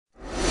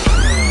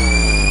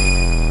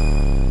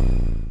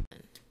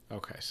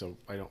So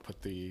I don't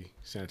put the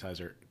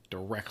sanitizer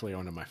directly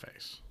onto my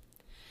face.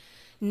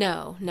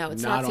 No,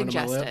 it's Not not onto my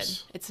suggested.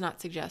 lips. It's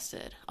not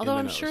suggested. Although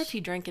I'm sure nose. if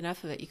you drank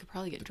enough of it, you could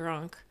probably get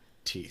drunk.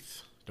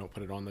 Teeth. Don't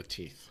put it on the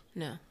teeth.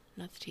 No,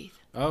 not the teeth.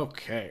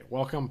 Okay,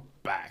 welcome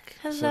back.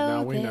 Hello so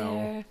now we there.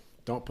 know,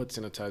 don't put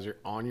sanitizer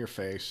on your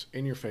face,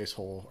 in your face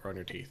hole, or on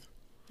your teeth.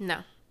 No.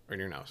 Or in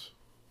your nose.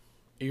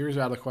 Ears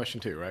out of the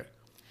question too, right?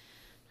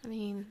 I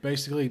mean...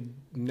 Basically,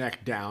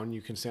 neck down,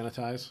 you can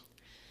sanitize?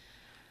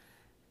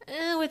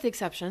 with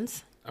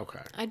exceptions. Okay.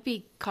 I'd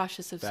be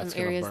cautious of That's some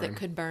gonna areas burn. that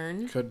could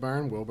burn. Could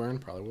burn, will burn,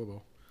 probably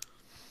will.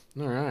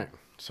 All right.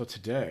 So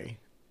today,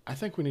 I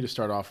think we need to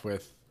start off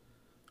with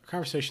a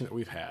conversation that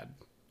we've had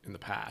in the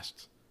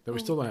past that we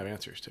still don't have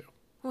answers to.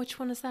 Which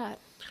one is that?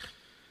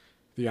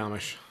 The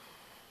Amish.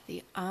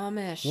 The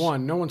Amish.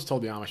 One, no one's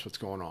told the Amish what's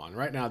going on.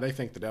 Right now, they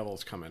think the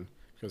devil's coming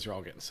because they're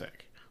all getting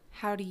sick.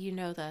 How do you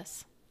know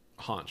this?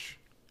 Hunch.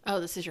 Oh,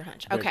 this is your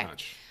hunch. Big Okay.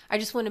 hunch. I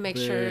just want to make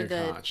sure Big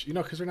that hunch. You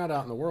know, because they're not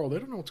out in the world. They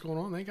don't know what's going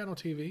on. They ain't got no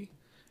TV.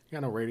 They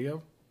got no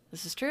radio.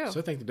 this is true. So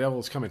they think the devil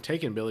is coming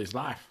taking Billy's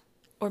life.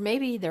 Or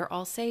maybe they're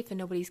all safe and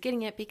nobody's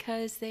getting it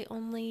because they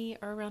only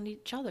are around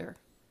each other.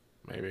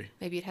 Maybe.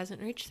 Maybe it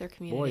hasn't reached their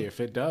community. Boy,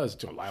 if it does,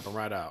 it's going to lap them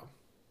right out.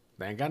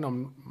 They ain't got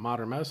no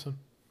modern medicine.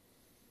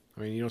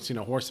 I mean, you don't see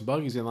no horse and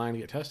buggies in line to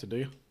get tested, do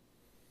you?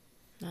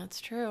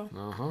 That's true.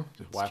 Uh-huh.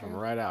 Just That's wipe true. them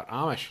right out.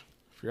 Amish,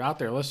 if you're out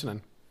there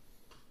listening,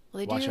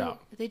 Well, watch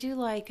out. They do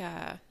like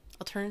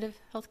alternative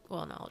health.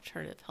 Well, not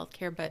alternative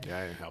healthcare, but Yeah,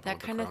 I didn't help that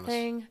with the kind of coronas.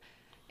 thing.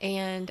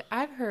 And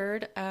I've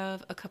heard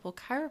of a couple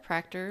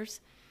chiropractors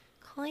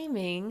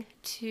claiming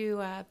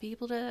to be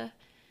able to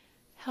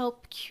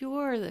help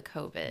cure the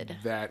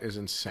COVID. That is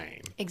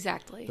insane.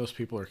 Exactly. Those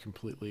people are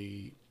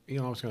completely, I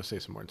was going to say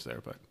some words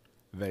there, but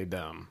they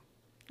dumb.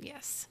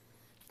 Yes.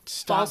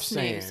 Stop False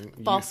news. saying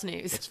False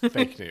news. It's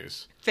fake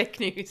news. Fake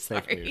news.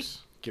 Fake Sorry. news.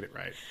 Get it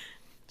right.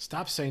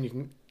 Stop saying you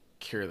can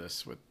cure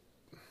this with.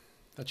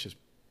 That's just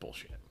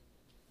bullshit.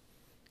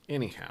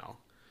 Anyhow,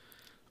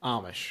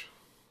 Amish,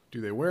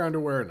 do they wear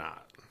underwear or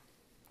not?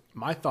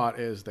 My thought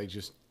is they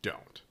just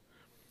don't,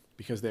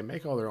 because they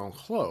make all their own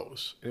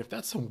clothes, and if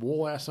that's some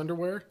wool ass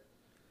underwear,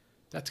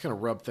 that's gonna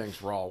rub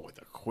things raw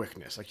with a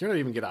quickness. Like you're not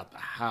even get out the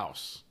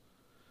house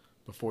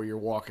before you're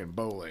walking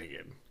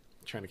bow-legged,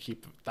 trying to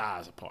keep the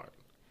thighs apart.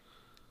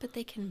 But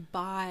they can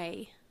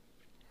buy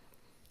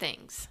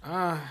things.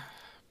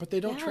 But they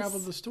don't Yes. travel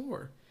to the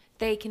store.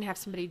 They can have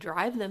somebody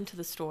drive them to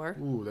the store.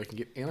 Ooh, they can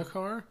get in a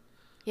car.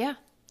 Yeah.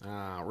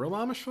 Real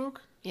Amish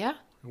folk? Yeah.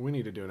 We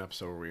need to do an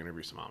episode where we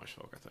interview some Amish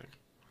folk, I think.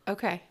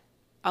 Okay.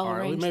 I'll Or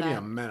arrange maybe that.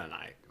 a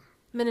Mennonite.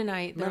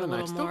 Mennonite, they're a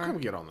Mennonites, little they'll come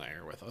more, get on the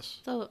air with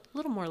us. a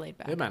little more laid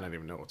back. They might not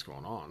even know what's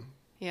going on.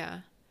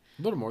 Yeah.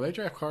 A little more. They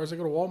drive cars. They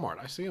go to Walmart.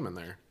 I see them in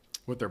there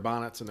with their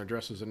bonnets and their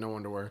dresses and no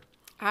underwear.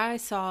 I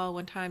saw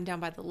one time down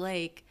by the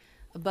lake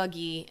a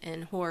buggy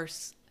and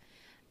horse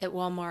at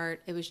Walmart.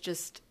 It was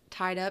just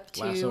tied up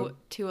Lasso?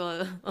 to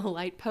a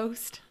light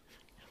post.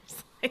 I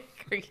was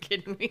like, are you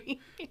kidding me?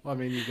 Well, I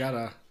mean, you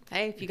gotta.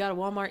 Hey, if you got a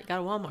Walmart, you got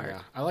a Walmart.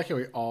 Yeah, I like how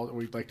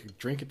we like to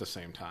drink at the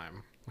same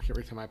time. Like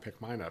every time I pick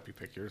mine up, you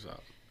pick yours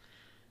up.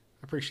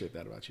 I appreciate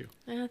that about you.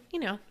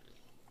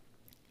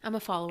 I'm a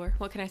follower.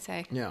 What can I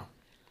say? Yeah.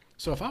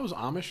 So if I was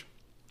Amish,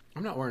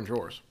 I'm not wearing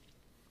drawers.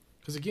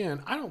 Because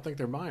again, I don't think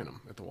they're buying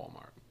them at the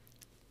Walmart.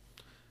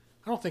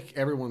 I don't think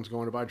everyone's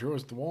going to buy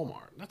drawers at the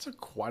Walmart. That's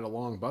quite a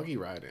long buggy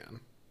ride in.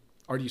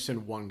 Or do you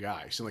send one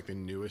guy? You send like the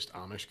newest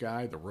Amish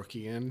guy, the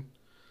rookie in.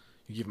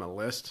 You give him a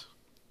list.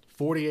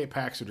 48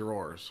 packs of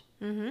drawers.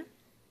 Mm-hmm.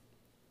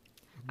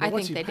 But I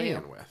what's think he they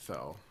paying do. with,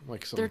 though?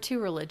 Like They're too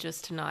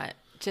religious to not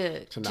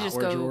not just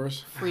wear go drawers?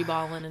 free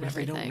balling and But if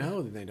they everything. don't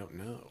know, then they don't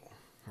know.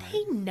 Right?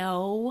 They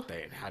know.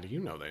 How do you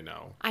know they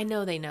know? I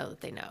know they know that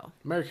they know.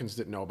 Americans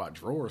didn't know about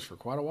drawers for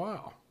quite a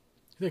while.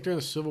 You think during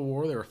the Civil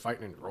War they were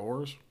fighting in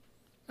drawers?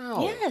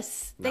 No.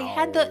 Yes, they No.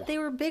 had they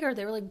were bigger.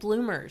 They were like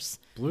bloomers.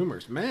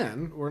 Bloomers.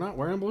 Men were not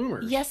wearing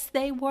bloomers. Yes,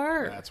 they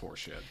were. That's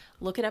horseshit.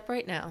 Look it up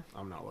right now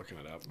I'm not looking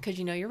it up. because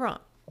you know you're wrong.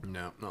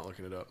 No, not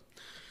looking it up.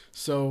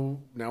 So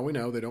now we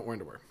know they don't wear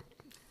underwear.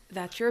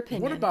 That's your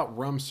opinion. What about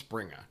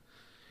Rumspringa?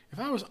 If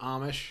I was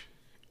Amish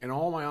and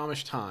all my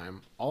Amish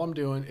time, all I'm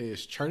doing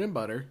is churning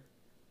butter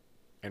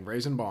and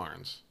raising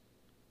barns.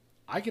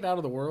 I get out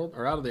of the world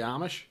or out of the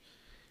Amish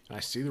and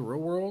I see the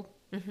real world.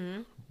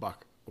 Mm-hmm.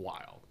 Buck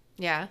wild.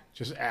 Yeah.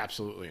 Just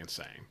absolutely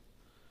insane.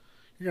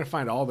 You're going to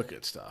find all the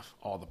good stuff.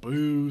 All the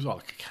booze, all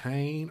the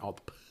cocaine, all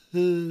the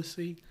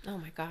pussy. Oh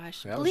my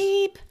gosh. That was-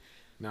 Bleep.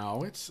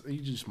 No,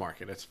 you just mark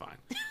it. It's fine.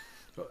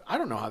 But I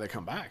don't know how they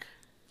come back.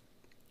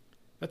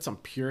 That's some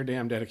pure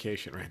damn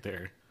dedication right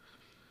there.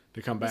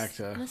 To come back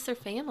to... Unless they're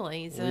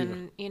families leave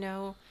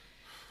and,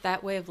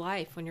 that way of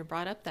life when you're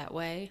brought up that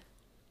way.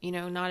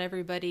 Not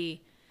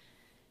everybody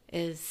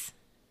is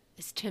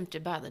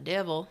tempted by the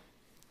devil,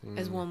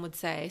 as one would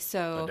say.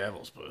 So The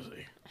devil's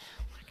pussy.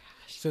 Oh my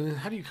gosh. So then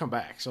how do you come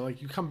back? So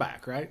like you come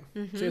back, right?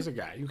 Mm-hmm. Say as a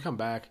guy, you come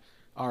back.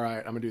 All right,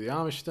 I'm going to do the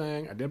Amish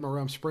thing. I did my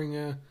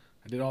Rumspringa.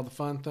 I did all the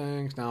fun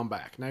things. Now I'm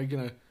back. Now you're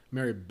going to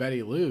marry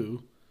Betty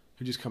Lou,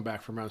 who just come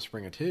back from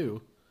Rumspringa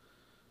too.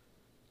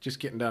 just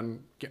getting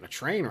a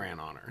train ran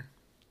on her.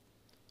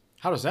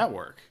 How does that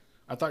work?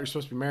 I thought you're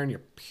supposed to be marrying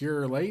your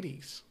pure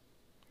ladies.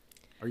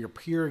 Or your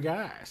pure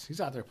guys. He's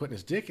out there putting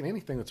his dick in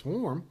anything that's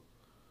warm.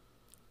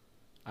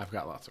 I've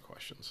got lots of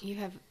questions. You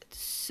have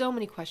so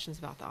many questions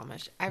about the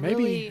Amish.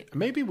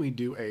 Maybe we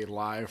do a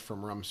live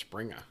from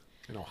Rumspringa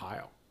in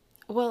Ohio.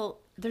 Well,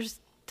 there's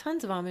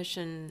tons of Amish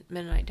and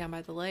Mennonite down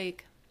by the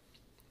lake.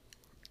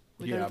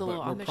 We go to the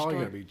little we're Amish probably store.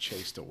 going to be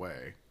chased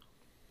away.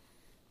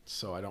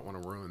 So I don't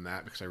want to ruin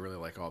that because I really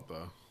like all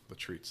the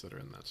treats that are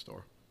in that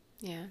store.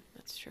 Yeah,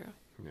 that's true.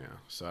 Yeah,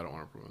 so I don't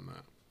want to ruin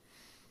that.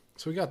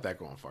 So we got that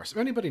going for us. If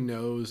anybody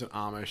knows an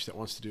Amish that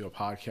wants to do a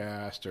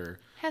podcast or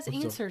has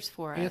answers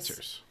for us.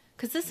 Answers.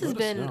 Because this has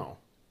been an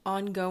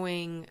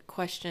ongoing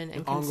question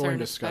and concern, ongoing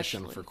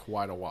discussion especially. for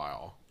quite a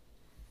while.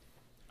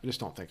 I just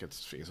don't think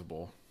it's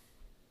feasible.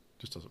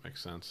 It just doesn't make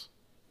sense.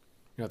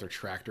 You know, they're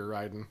tractor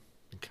riding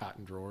in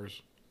cotton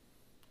drawers,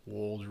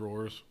 wool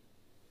drawers.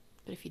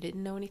 But if you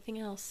didn't know anything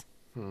else.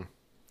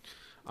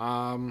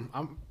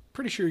 I'm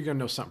pretty sure you're going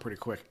to know something pretty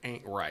quick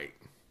ain't right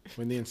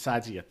when the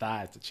insides of your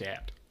thighs are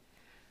chapped.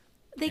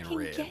 They can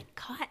get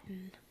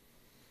cotton.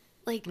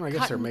 Like Well, I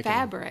guess cotton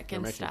fabric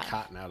and making stuff.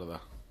 cotton out of the...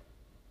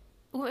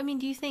 Well, I mean,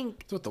 do you think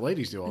That's what the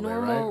ladies do all day,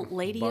 right? normal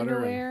lady Butter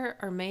underwear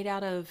are made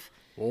out of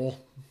wool.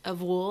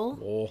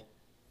 wool?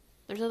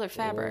 There's other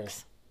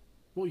fabrics.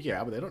 Well,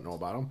 yeah, but they don't know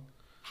about them.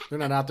 They're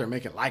not out there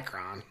making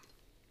Lycron,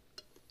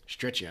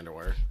 stretchy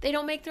underwear. They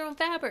don't make their own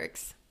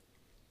fabrics.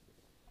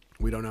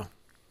 We don't know.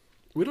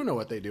 We don't know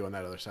what they do on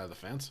that other side of the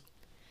fence.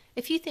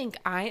 If you think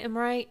I am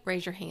right,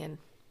 raise your hand.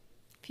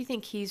 If you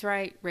think he's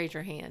right, raise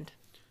your hand.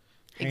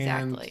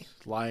 Exactly.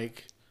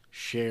 Like,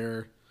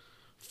 share.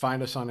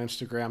 Find us on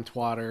Instagram,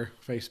 Twitter,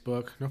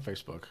 Facebook. No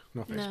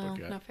Facebook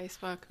yet. No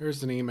Facebook.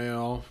 There's an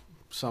email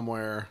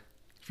somewhere.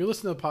 If you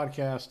listen to the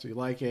podcast, you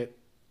like it,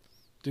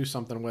 do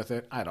something with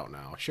it. I don't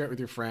know. Share it with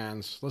your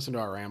friends. Listen to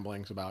our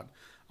ramblings about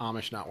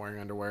Amish not wearing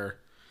underwear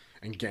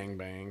and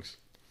gangbangs.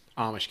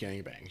 Amish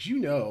gangbangs. You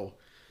know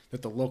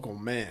that the local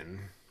men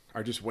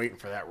are just waiting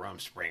for that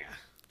Rumspringa.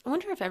 I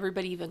wonder if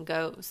everybody even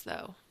goes,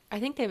 though. I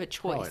think they have a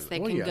choice. They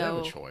can They go.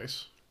 have a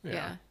choice.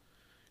 Yeah.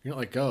 You're not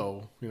like,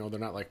 go. You know, they're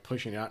not like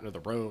pushing you out into the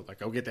road, like,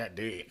 go get that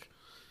dick.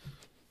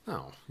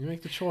 No, you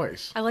make the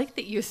choice. I like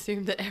that you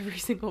assume that every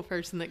single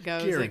person that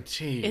goes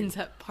Guaranteed. ends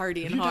up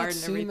partying Have you hard not and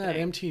seen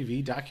everything. that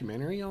MTV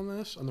documentary on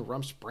this, on the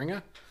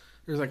Rumspringa?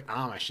 There's like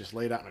Amish just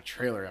laid out in a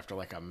trailer after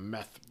like a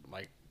meth,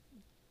 like,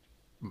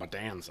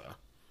 Madanza.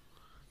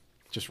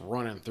 Just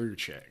running through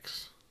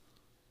chicks.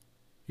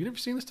 You never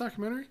seen this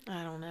documentary?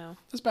 I don't know.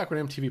 This is back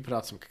when MTV put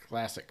out some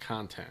classic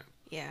content.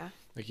 Yeah.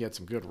 Like you had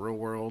some good Real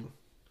World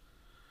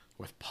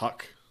with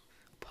Puck.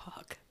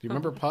 Puck. Do you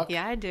remember Puck?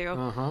 Yeah, I do.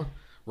 Uh-huh.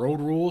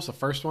 Road Rules, the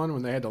first one,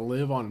 when they had to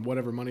live on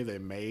whatever money they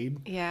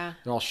made. Yeah.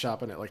 They're all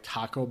shopping at like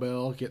Taco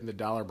Bell, getting the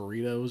 $1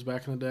 burritos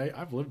back in the day.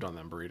 I've lived on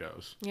them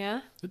burritos.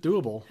 Yeah? It's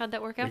doable. How'd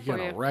that work out They're for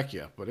gonna you? wreck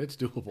you, but it's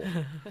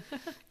doable.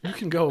 You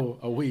can go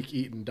a week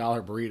eating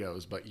 $1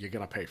 burritos, but you're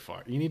gonna pay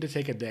for it. You need to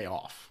take a day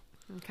off.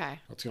 Okay.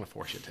 It's gonna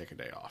force you to take a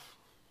day off.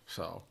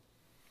 So,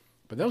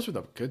 but those were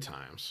the good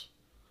times.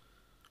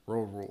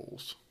 Road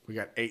Rules. We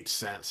got 8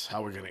 cents.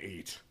 How we gonna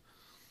eat?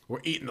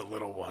 We're eating the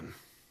little one.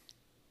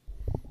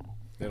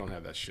 They don't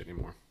have that shit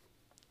anymore.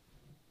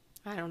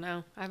 I don't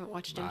know. I haven't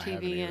watched I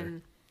haven't MTV either.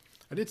 and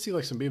I did see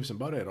like some Beavis and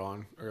Butthead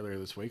on earlier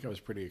this week. I was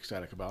pretty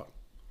ecstatic about.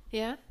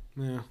 yeah.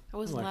 Yeah. I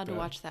wasn't liked allowed to that.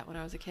 watch that when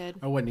I was a kid.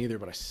 I wasn't either,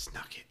 but I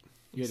snuck it.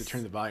 You had to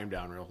turn the volume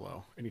down real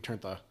low, and you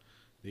turned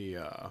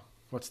the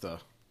what's the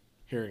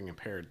hearing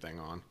impaired thing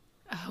on.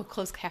 Oh,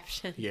 closed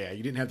caption. Yeah,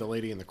 you didn't have the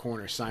lady in the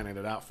corner signing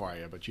it out for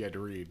you, but you had to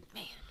read.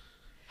 Man.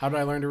 How did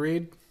I learn to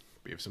read?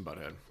 Beavis and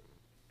Butthead.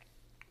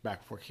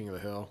 Back before King of the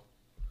Hill.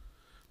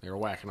 They were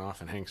whacking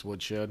off in Hank's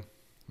woodshed.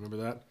 Remember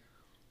that?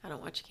 I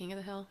don't watch King of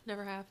the Hill.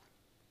 Never have.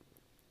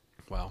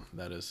 Well,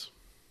 that is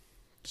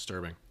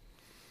disturbing.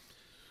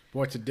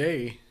 Boy,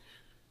 today's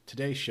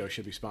show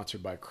should be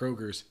sponsored by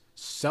Kroger's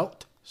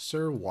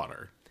Seltzer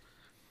Water.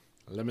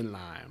 Lemon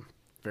lime.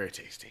 Very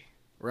tasty.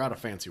 We're out of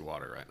fancy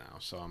water right now,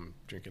 so I'm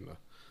drinking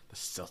the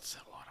seltzer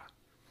water.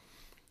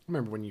 I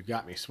remember when you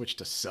got me switched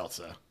to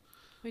seltzer.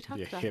 We talked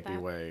Your about hippie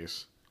that.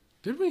 ways.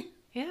 Did we?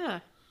 Yeah.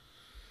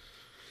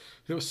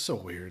 It was so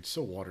weird,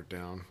 so watered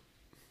down.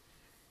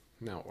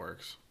 Now it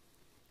works.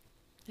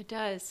 It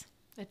does.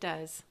 It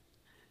does.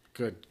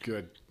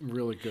 Good.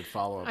 Really good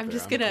follow-up I'm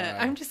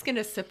there. just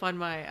gonna sip on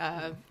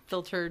my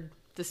filtered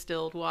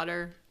distilled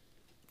water,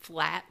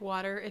 flat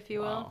water, if you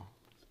will. Wow.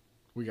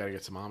 We got to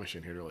get some Amish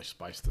in here to really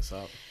spice this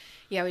up.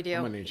 Yeah, we do.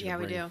 I'm gonna need you Yeah,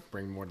 to we do.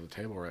 bring more to the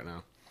table right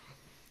now.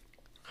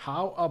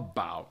 How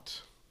about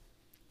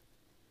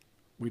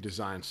we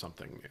design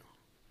something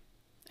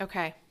new?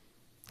 Okay.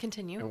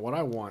 Continue. And what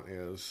I want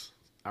is,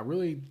 I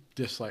really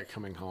dislike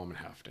coming home and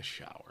having to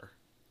shower.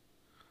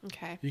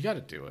 Okay. You got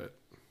to do it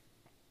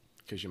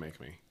because you make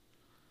me.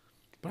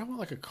 But I want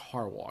like a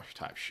car wash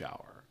type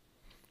shower.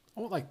 I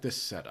want like this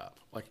setup,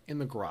 like in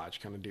the garage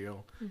kind of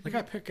deal. Like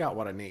I pick out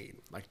what I need.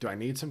 Like, do I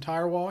need some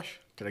tire wash?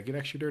 Did I get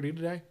extra dirty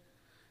today?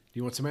 Do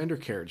you want some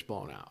undercarriage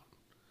blown out?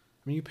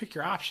 I mean, you pick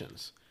your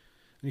options.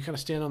 And you kind of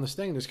stand on this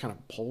thing and just kind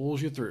of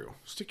pulls you through.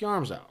 Stick your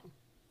arms out.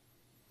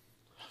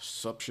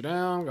 Sups you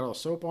down, got a little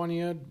soap on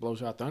you,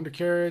 blows out the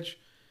undercarriage,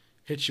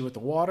 hits you with the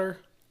water,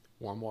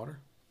 warm water,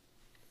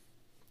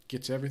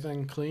 gets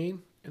everything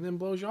clean, and then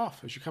blows you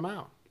off as you come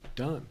out.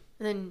 Done.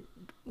 And then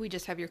we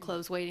just have your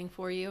clothes waiting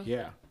for you.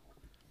 Yeah.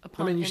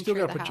 Upon I mean, you still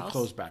got to entry put of the your house.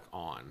 clothes back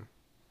on.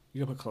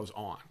 You got to put clothes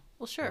on.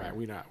 Well, sure. Right?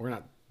 We're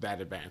not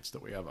that advanced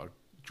that we have a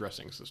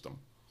dressing system.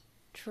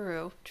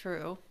 True.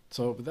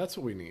 So, but that's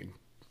what we need.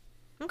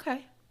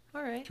 Okay.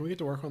 All right. Can we get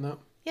to work on that?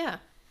 Yeah.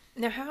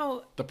 Now,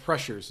 how... The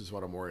pressures is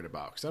what I'm worried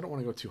about because I don't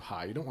want to go too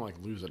high. You don't want to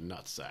like lose a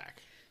nut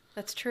sack.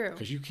 That's true.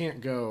 Because you can't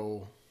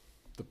go...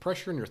 The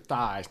pressure in your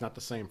thigh is not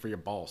the same for your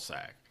ball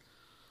sack.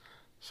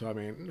 So, I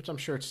mean, which I'm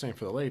sure it's the same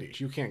for the ladies.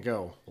 You can't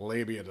go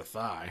labia to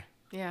thigh.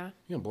 Yeah.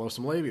 You're going to blow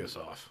some labias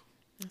off.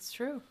 That's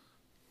true.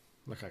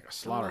 Look like a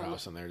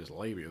slaughterhouse in there, just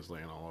labias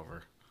laying all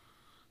over.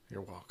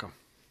 You're welcome.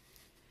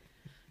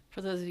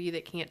 For those of you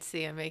that can't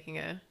see, I'm making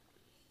a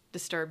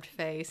disturbed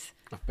face.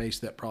 A face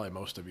that probably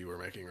most of you are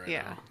making right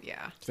now.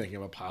 Yeah. Thinking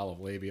of a pile of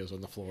labias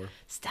on the floor.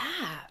 Stop.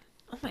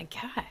 Oh my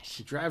gosh.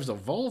 She drives a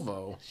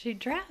Volvo. She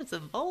drives a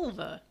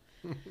Volvo.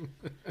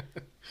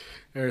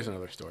 There's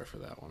another story for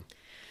that one.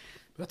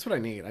 That's what I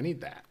need. I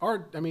need that.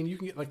 Or, I mean, you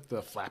can get like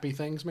the flappy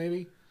things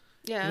maybe.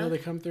 Yeah. You know, they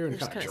come through and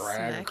Just kind of kinda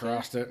drag smack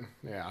across it.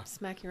 Yeah.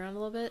 Smack you around a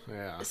little bit?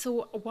 Yeah.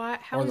 So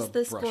how Or is the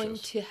this going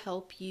brushes. to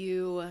help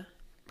you?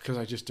 Because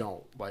I just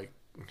don't like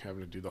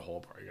having to do the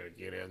whole part. You got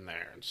to get in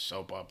there and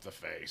soap up the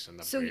face and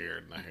the So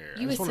beard and the hair. I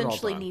You just want it all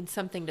essentially done. need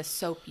something to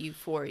soap you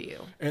for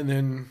you. And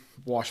then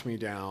wash me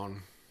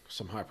down,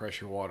 some high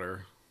pressure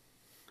water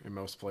in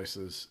most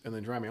places, and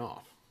then dry me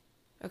off.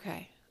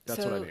 Okay.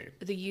 That's so what I need.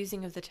 The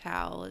using of the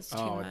towel is too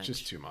much. It's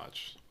just too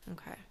much.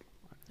 Okay.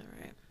 All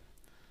right.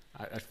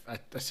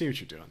 I see what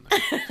you're doing there.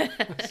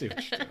 I see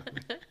what you're doing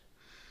there.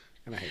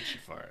 And I hate you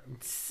for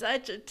it.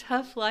 Such a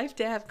tough life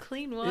to have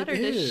clean water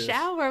to is.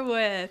 shower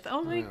with.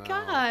 Oh my know.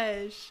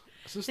 gosh.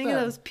 Is this Think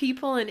of those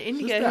people in is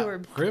India this who are.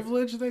 that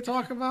privilege they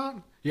talk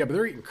about? Yeah, but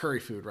they're eating curry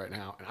food right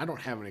now, and I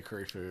don't have any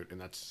curry food,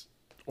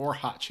 or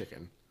hot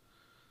chicken.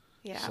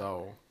 Yeah.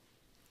 So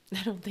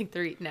I don't think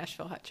they're eating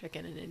Nashville hot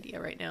chicken in India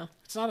right now.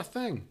 it's not a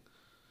thing.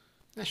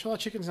 Nashville hot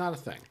chicken's not a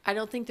thing. I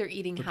don't think they're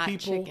eating The hot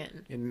people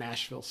chicken. in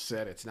Nashville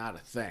said it's not a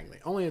thing. They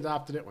only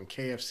adopted it when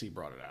KFC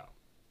brought it out.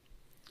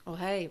 Well,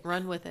 hey,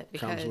 run with it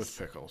because Comes with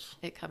pickles.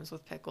 it comes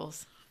with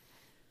pickles.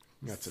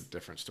 That's a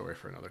different story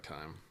for another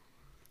time.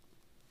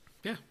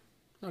 Yeah.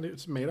 No, dude,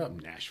 it's made up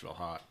Nashville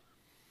hot.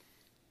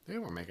 They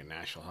weren't making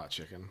Nashville hot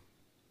chicken.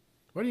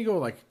 Why do you go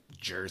like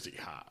Jersey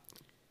hot?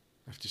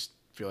 I just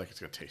feel like it's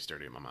going to taste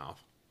dirty in my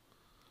mouth.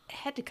 It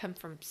had to come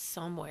from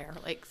somewhere,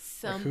 like Like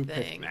something. who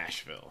picked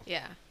Nashville?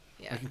 Yeah.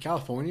 Yeah. Like in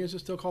California, is it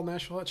still called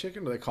Nashville hot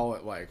chicken? Or do they call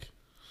it like,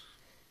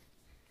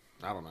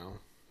 I don't know,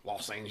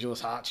 Los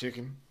Angeles hot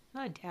chicken?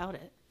 I doubt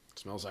it. It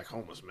smells like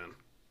homeless men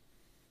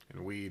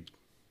and weed.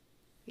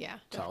 Yeah.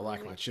 That's how I like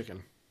definitely. my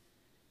chicken.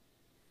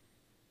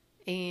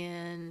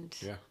 And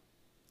Yeah.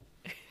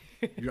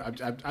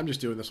 I'm just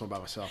doing this one by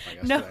myself, I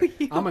guess. No, today.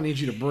 I'm gonna need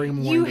you to bring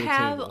more you to the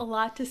have a table.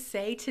 lot to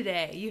say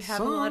today. You have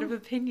a lot of Some,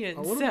 opinions.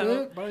 A little so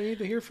bit, but I need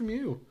to hear from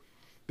you.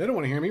 They don't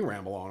want to hear me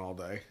ramble on all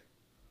day.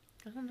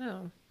 I don't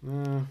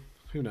know.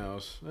 Who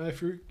knows?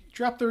 If you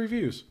drop the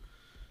reviews,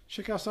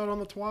 check us out on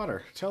the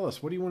Twitter. Tell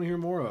us, what do you want to hear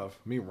more of?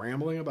 Me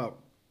rambling about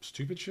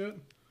stupid shit?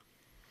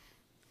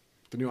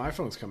 The new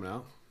iPhone's coming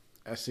out.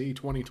 SE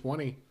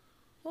 2020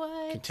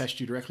 What? can test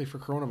you directly for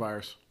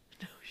coronavirus.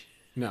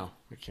 No,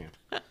 it can't.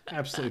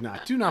 Absolutely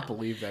not. Do not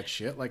believe that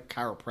shit. Like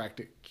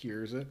chiropractic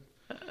cures it.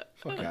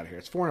 Fuck out of here.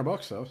 It's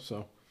 $400 though,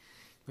 so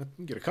you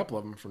can get a couple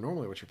of them for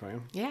normally what you're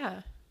paying.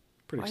 Yeah.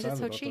 Pretty Why is excited it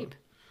so about cheap? that.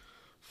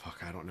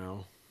 Fuck, I don't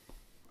know.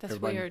 That's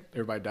everybody, weird.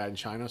 Everybody died in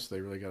China, so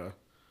they really gotta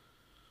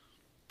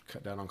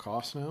cut down on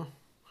costs now.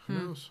 Who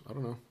knows? I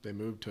don't know. They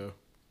moved to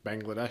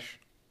Bangladesh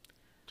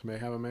to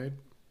have them made.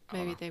 I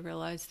don't Maybe know. they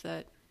realized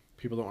that.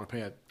 People don't want to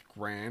pay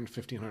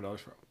 $1,500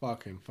 for a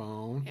fucking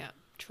phone. Yeah.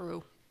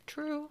 True.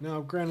 True.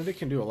 Now, granted, it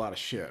can do a lot of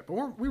shit,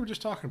 but we were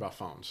just talking about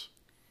phones.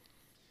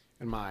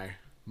 And my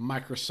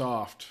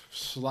Microsoft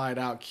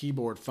slide-out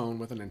keyboard phone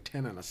with an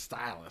antenna and a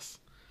stylus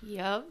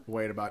Yep.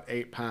 weighed about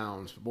 8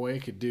 pounds. Boy,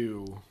 it could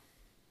do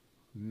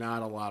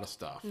not a lot of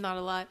stuff. Not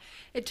a lot.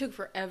 It took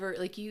forever.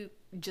 Like you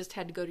just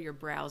had to go to your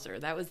browser.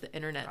 That was the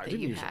internet I that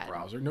didn't you use had. a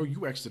browser. No,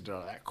 you exited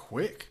out of that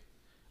quick.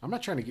 I'm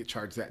not trying to get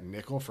charged that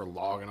nickel for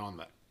logging on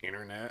the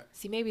internet.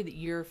 See, maybe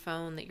your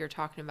phone that you're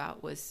talking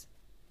about was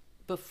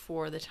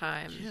before the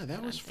time. Yeah,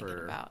 that was I'm thinking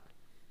for about.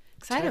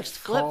 'Cause I had a Text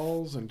flip.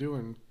 calls and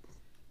doing,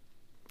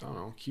 I don't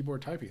know,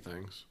 keyboard typey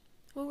things.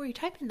 What were you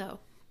typing though?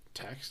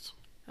 Text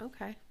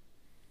Okay.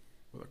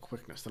 with a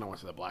quickness. Then I went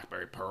to the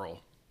BlackBerry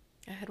Pearl,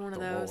 I had one the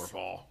of those.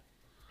 rollerball.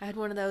 I had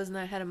one of those, and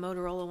I had a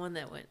Motorola one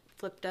that went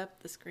flipped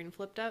up. The screen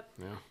flipped up,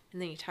 Yeah,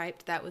 and then you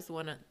typed. That was the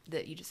one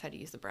that you just had to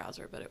use the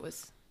browser, but it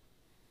was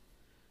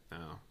no.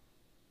 really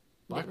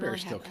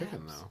BlackBerry's still have kicking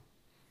apps. though.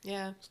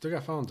 yeah. Still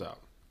got phones out.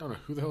 Don't know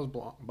who the hell's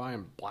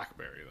buying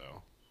BlackBerry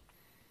though.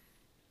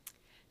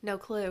 No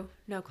clue.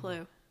 No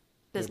clue.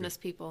 business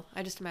people.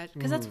 I just imagine.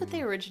 Because that's what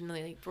they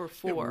originally were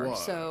for. It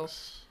was, so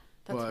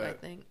that's what I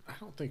but think. I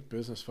don't think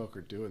business folk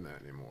are doing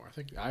that anymore. I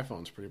think the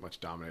iPhone's pretty much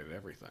dominated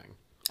everything.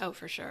 Oh,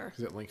 for sure.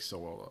 Because it links so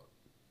well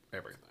to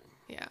everything.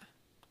 Yeah.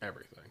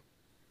 Everything.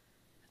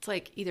 It's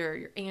like either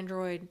your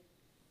Android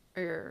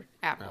or your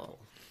Apple.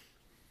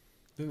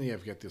 Then you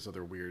have got this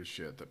other weird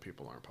shit that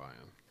people aren't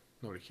buying.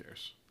 Nobody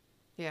cares.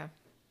 Yeah.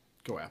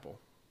 Go Apple.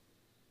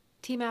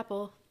 Team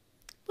Apple.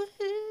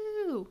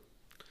 Woohoo!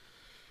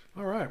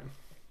 All right.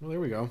 Well, there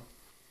we go.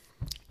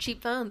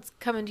 Cheap phones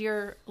coming to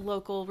your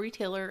local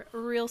retailer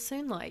real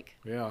soon, like.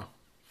 Yeah.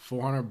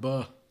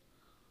 $400.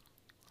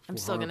 I'm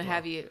still going to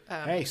have you.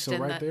 Hey, so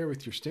right there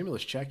with your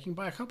stimulus check, you can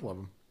buy a couple of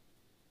them.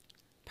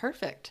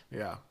 Perfect.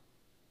 Yeah.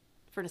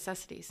 For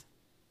necessities.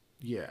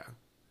 Yeah.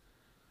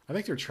 I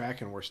think they're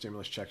tracking where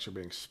stimulus checks are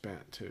being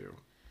spent, too.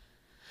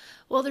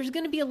 Well, there's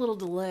going to be a little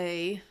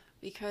delay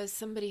because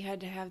somebody had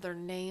to have their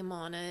name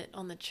on it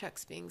on the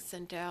checks being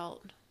sent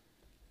out.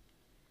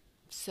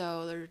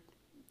 So they're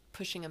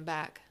pushing them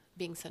back,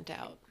 being sent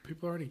out.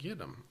 People already get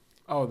them.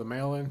 Oh, the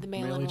mail-in? The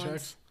mail-in checks?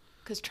 ones.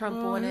 Because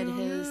Trump wanted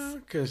his...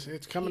 Because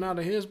it's coming out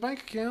of his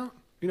bank account.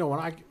 You know, when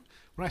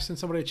I send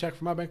somebody a check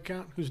from my bank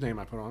account, whose name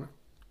I put on it?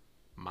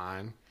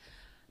 Mine.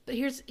 But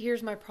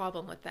here's my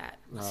problem with that.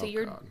 Oh, so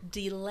you're God.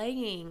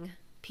 delaying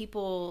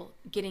people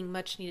getting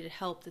much needed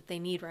help that they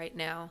need right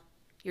now.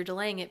 You're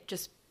delaying it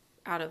just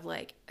out of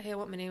like, hey, I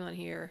want my name on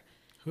here.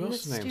 Who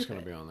else's name's going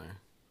to be on there?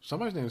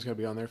 Somebody's name's going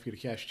to be on there for you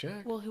to cash a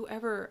check. Well,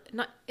 whoever,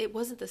 it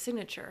wasn't the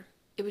signature.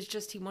 It was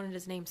just he wanted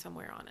his name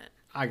somewhere on it.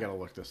 I got to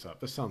look this up.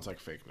 This sounds like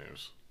fake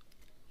news.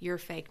 You're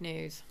fake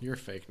news. You're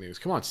fake news.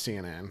 Come on,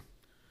 CNN.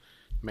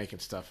 Making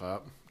stuff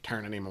up.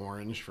 Turning him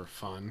orange for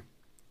fun.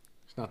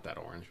 It's not that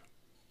orange.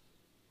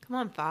 Come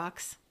on,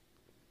 Fox.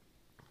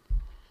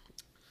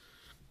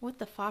 What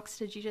the Fox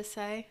did you just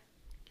say?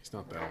 He's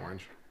not that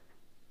orange.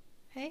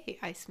 Hey,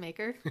 Ice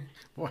Maker.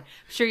 Boy,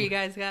 Sure you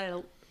guys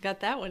got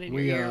that one in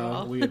your ear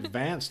wall. We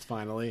advanced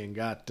finally and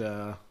got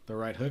the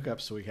right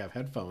hookup so we have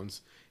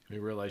headphones. And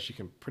we realized you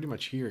can pretty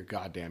much hear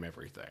goddamn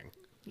everything.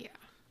 Yeah.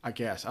 I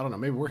guess. I don't know.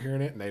 Maybe we're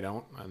hearing it and they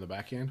don't on the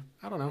back end.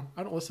 I don't know.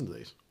 I don't listen to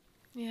these.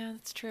 Yeah,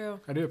 that's true.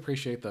 I do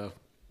appreciate the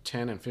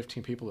 10 and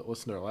 15 people that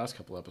listened to our last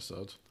couple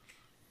episodes.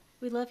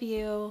 We love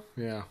you.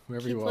 Yeah,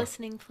 whoever Keep you are.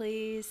 listening,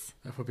 please.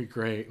 That would be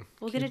great.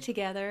 We'll get it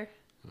together.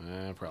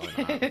 Probably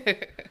not.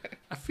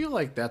 I feel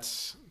like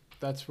that's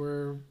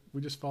where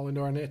we just fall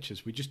into our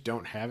niches. We just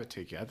don't have it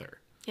together.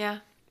 Yeah.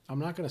 I'm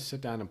not going to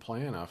sit down and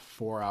plan a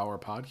 4-hour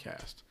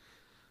podcast.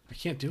 I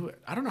can't do it.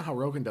 I don't know how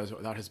Rogan does it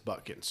without his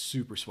butt getting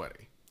super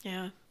sweaty.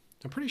 Yeah.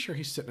 I'm pretty sure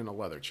he's sitting in a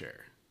leather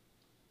chair.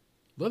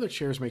 Leather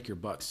chairs make your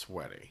butt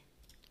sweaty.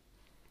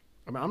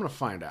 I mean, I'm going to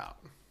find out.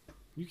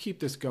 You keep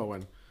this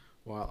going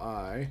while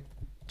I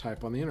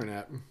type on the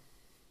internet.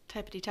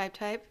 Typity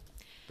type.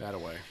 That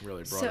away.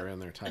 Really brought her in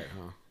there tight,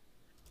 huh?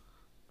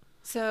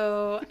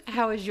 So,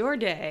 how was your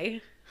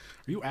day?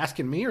 Are you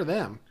asking me or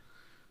them?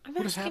 I'm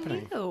What is asking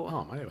happening? you.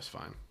 Oh, my day was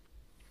fine.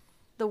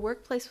 The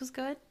workplace was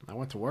good? I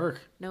went to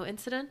work. No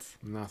incidents?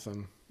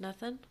 Nothing.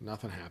 Nothing?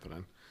 Nothing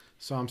happening.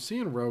 So I'm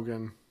seeing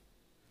Rogan.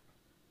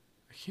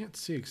 I can't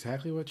see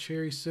exactly what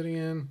chair he's sitting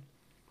in,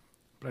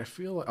 but I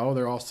feel like, oh,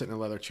 they're all sitting in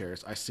leather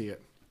chairs. I see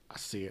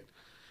it.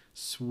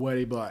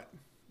 Sweaty butt.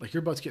 Like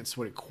your butt's getting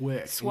sweaty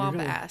quick. Swamp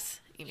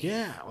ass. You mean.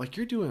 Yeah, like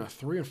you're doing a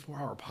 3 and 4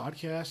 hour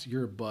podcast.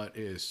 Your butt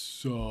is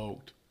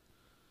soaked.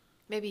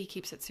 Maybe he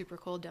keeps it super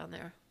cold down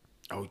there.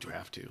 Oh, you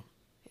have to.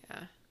 Yeah.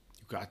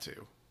 You got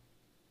to.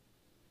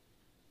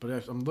 But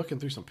if I'm looking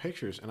through some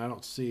pictures and I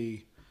don't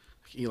see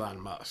like Elon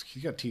Musk.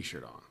 He's got a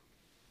t-shirt on.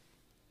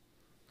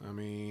 I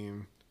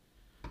mean,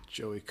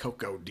 Joey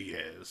Coco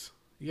Diaz.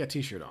 You got a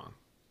t-shirt on.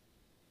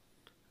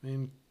 I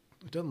mean,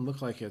 it doesn't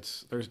look like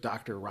there's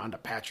Dr.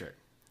 Rhonda Patrick.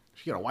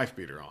 She got a wife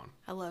beater on.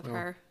 I love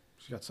her.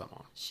 She got something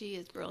on. She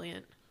is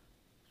brilliant.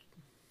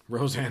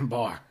 Roseanne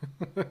Barr.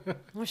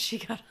 What's she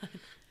got on?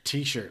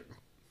 T-shirt.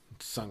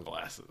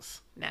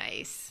 Sunglasses.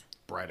 Nice.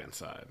 Bright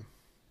inside.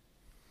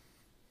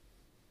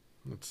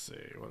 Let's see.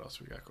 What else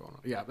we got going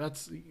on? Yeah,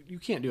 you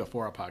can't do a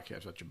 4-hour podcast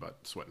without your butt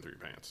sweating through your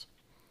pants.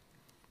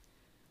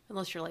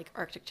 Unless you're like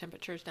Arctic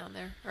temperatures down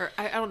there. Or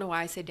I don't know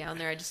why I say down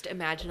there. I just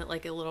imagine it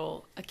like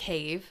a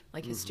cave,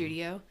 like his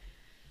studio.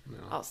 No.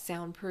 All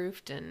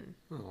soundproofed and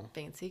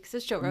fancy. Because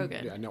it's Joe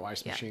Rogan. Yeah, no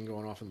ice machine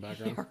going off in the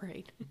background. You're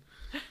right.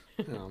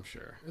 No, I'm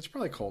sure. It's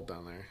probably cold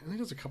down there. I think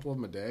there's a couple of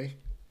them a day.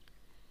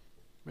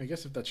 I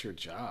guess if that's your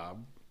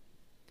job,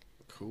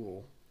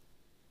 cool.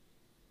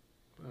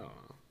 I don't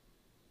know.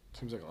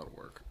 Seems like a lot of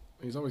work.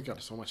 He's always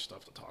got so much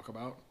stuff to talk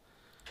about.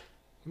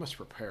 He must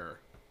prepare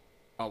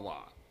a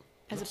lot.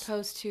 As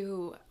opposed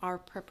to our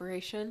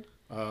preparation.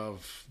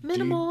 Of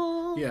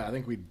minimal. Yeah, I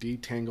think we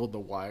detangled the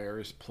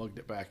wires, plugged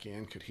it back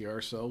in, could hear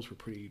ourselves. We're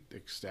pretty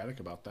ecstatic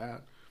about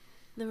that.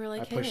 Then we're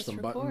like, I hey, pushed let's some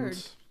record.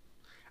 buttons.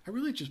 I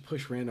really just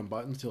push random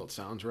buttons till it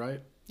sounds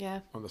right. Yeah.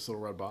 On this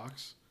little red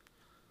box.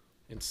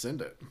 And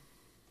send it.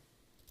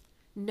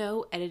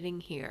 No editing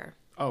here.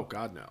 Oh,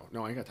 God, no.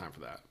 No, I ain't got time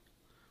for that.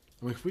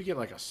 I mean, if we get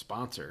like a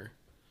sponsor,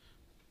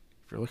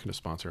 if you're looking to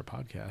sponsor a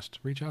podcast,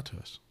 reach out to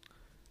us.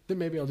 then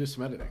maybe I'll do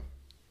some editing.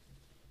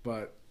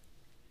 But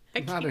I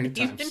not can't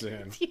anytime even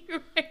soon. see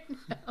you right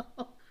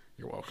now.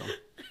 You're welcome.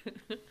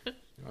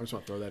 I just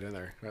want to throw that in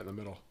there, right in the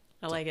middle.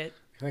 I like it.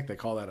 I think they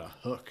call that a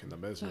hook in the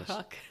business.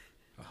 Hook.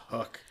 A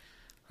hook.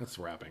 That's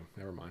rapping.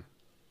 Never mind.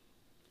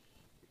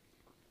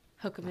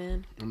 Hook them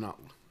in. I'm not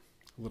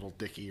Little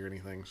Dicky or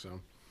anything, so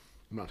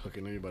I'm not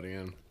hooking anybody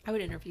in. I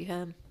would interview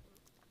him.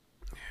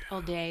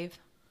 Oh, Dave.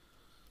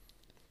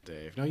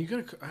 Dave. No, you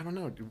gotta. I don't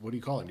know. What do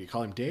you call him? Do you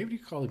call him Dave? Or do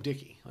you call him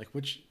Dicky? Like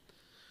which? Do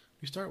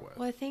you start with?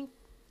 Well, I think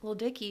Little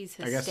Dickie's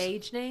I his guess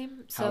stage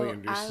name. how So he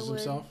introduces I would,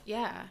 himself?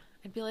 Yeah.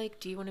 I'd be like,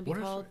 do you want to be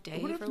called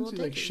Dave what or if Little he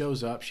Dickie? like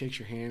shows up, shakes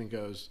your hand, and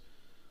goes,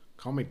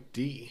 "Call me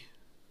D."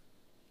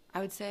 I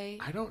would say,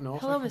 I don't know.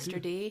 hello, if I can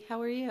Mr. D. How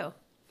are you?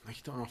 I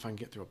don't know if I can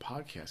get through a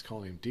podcast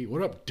calling him D.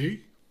 What up,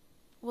 D?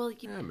 Well,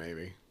 Yeah,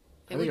 maybe. I It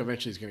think would-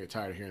 eventually he's gonna get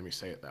tired of hearing me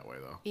say it that way,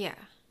 though. yeah.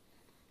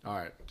 All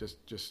right,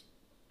 just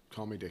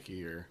call me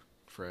Dickie or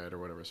Fred or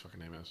whatever his fucking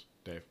name is,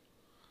 Dave.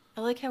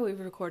 I like how we've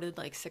recorded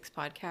like 6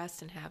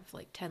 podcasts and have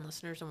like 10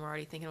 listeners, and we're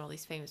already thinking of all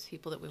these famous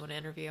people that we want to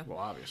interview. Well,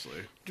 obviously,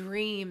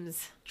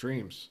 Dreams.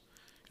 dreams.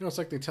 You know, it's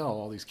like they tell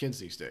all these kids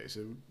these days.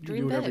 You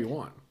Dream do whatever big. you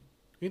want.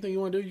 Anything you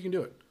want to do, you can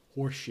do it.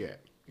 Horse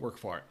shit. Work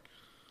for it.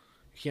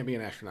 You can't be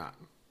an astronaut.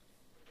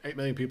 8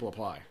 million people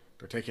apply.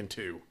 They're taking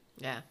 2.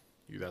 Yeah.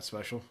 You that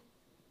special?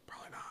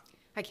 Probably not.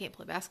 I can't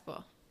play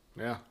basketball.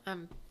 Yeah.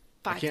 I'm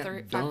I can't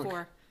 5'3", dunk.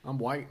 5'4". I'm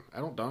white. I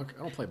don't dunk.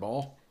 I don't play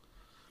ball.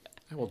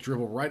 I will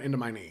dribble right into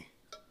my knee.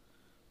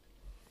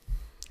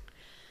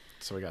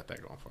 So we got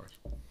that going for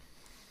us.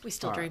 We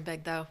still All dream right.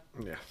 big though.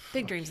 Yeah.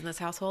 Big dreams in this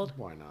household.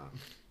 Why not?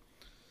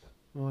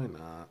 Why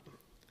not?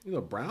 You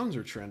know, Browns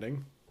are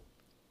trending.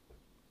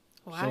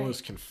 Why? So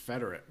is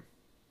Confederate.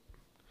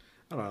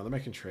 I don't know. They're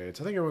making trades.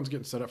 I think everyone's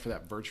getting set up for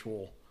that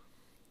virtual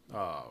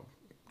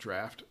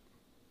draft.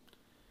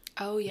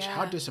 Oh Which, yeah.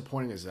 how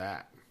disappointing is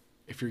that?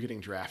 If you're getting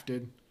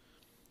drafted,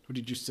 would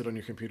you just sit on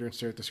your computer and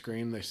stare at the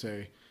screen? They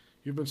say,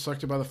 you've been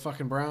selected by the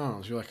fucking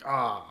Browns. You're like,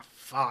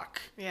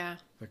 fuck. Yeah.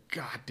 The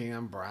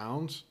goddamn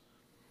Browns.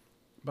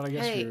 But I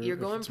guess Hey, you're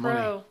if going it's pro.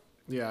 money-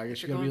 yeah, I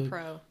guess You're you gotta going be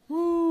pro.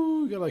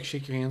 woo. You gotta like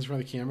shake your hands in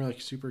front of the camera, like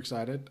super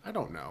excited. I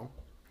don't know.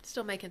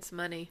 Still making some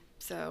money,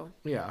 so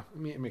Yeah, I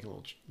mean, make a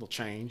little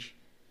change,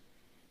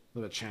 a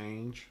little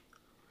change.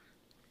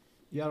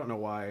 Yeah, I don't know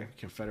why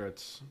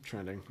Confederate's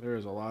trending. There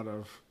is a lot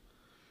of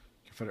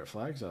Confederate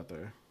flags out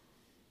there.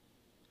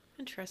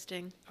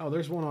 interesting. Oh,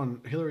 there's one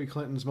on Hillary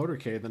Clinton's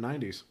motorcade in the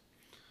 90s.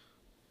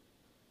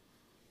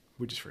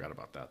 We just forgot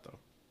about that, though.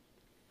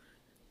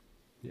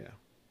 Yeah.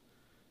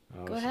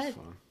 Oh, Go this ahead. is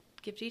fun.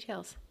 Give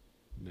details.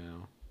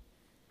 No.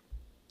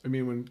 I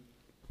mean, when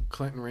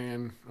Clinton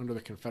ran under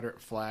the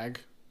Confederate flag,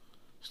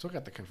 still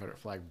got the Confederate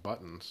flag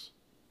buttons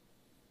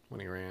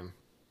when he ran.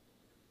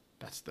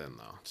 That's then,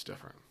 though. It's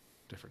different.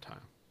 Different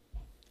time.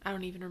 I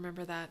don't even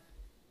remember that.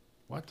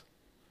 What?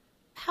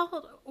 How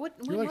old? What?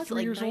 You're When like was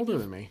 3 it? years 90? older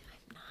than me.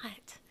 I'm not.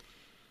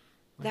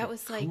 Like That a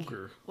was like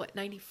cougar. what? A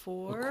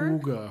 94.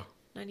 cougar.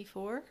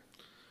 94.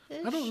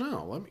 I don't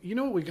know. You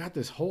know what? We got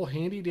this whole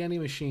handy dandy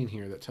machine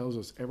here that tells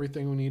us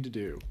everything we need to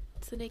do.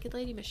 It's the Naked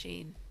Lady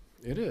machine.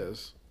 It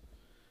is.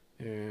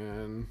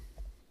 And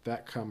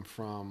that come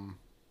from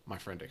my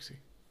friend Dixie.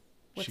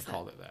 What's She that?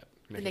 called it that.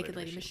 The Naked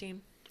Lady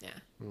machine. Yeah.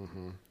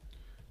 Mm-hmm.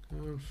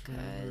 'Cause-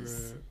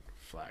 Confederate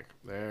flag.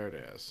 There it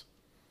is.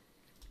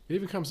 It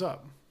even comes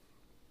up.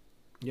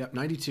 Yep,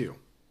 92.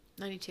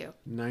 92.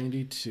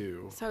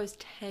 92. So I was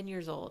 10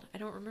 years old. I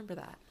don't remember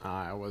that.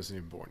 I wasn't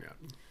even born yet.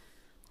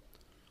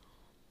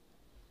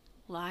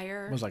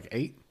 Liar. I was like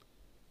 8.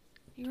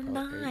 You were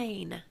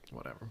probably 9.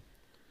 Whatever.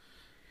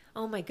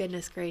 Oh my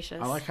goodness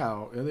gracious. I like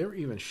how there were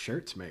even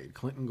shirts made.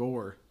 Clinton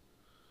Gore.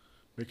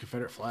 Big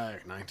Confederate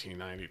flag,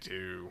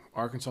 1992.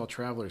 Arkansas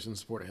Travelers in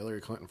support of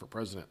Hillary Clinton for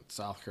president,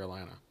 South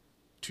Carolina,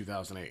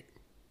 2008.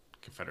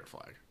 Confederate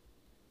flag.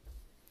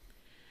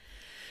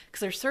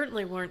 Because there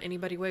certainly weren't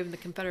anybody waving the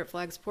Confederate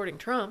flag supporting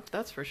Trump.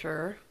 That's for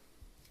sure.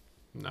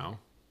 No.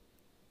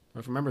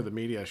 If remember, the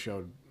media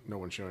showed no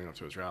one showing up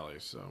to his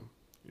rallies, so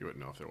you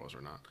wouldn't know if there was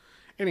or not.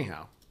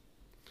 Anyhow,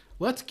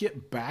 let's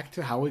get back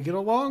to how we get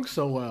along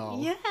so well.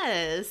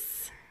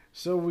 Yes.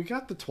 So we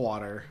got the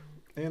twatter,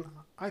 and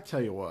I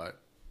tell you what,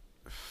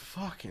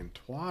 fucking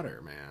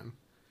twatter, man.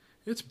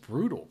 It's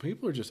brutal.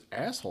 People are just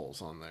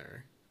assholes on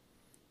there.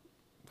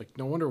 Like,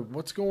 no wonder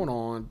what's going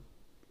on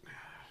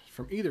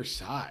from either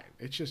side.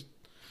 It's just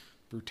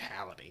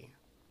brutality.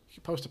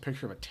 You post a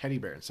picture of a teddy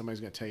bear and somebody's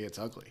going to tell you it's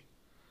ugly.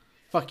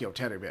 Fuck your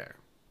teddy bear.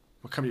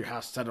 We'll come to your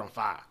house, set it on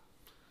fire.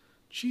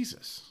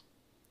 Jesus.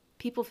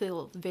 People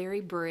feel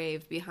very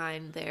brave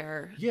behind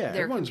their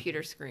everyone's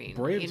computer screen.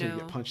 brave you to know?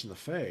 get punched in the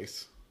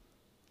face.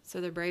 So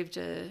they're brave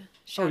to Oh,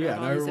 shout yeah,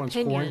 out now all these everyone's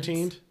opinions.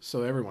 quarantined,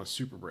 so everyone's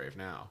super brave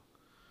now.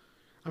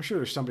 I'm sure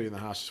there's somebody in the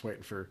house just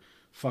waiting for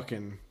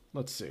fucking,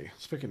 let's see,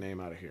 let's pick a name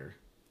out of here.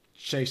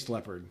 Chase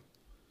Leopard.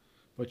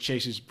 But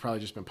Chase has probably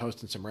just been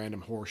posting some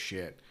random horse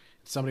shit.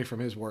 Somebody from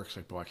his work's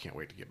like, boy, I can't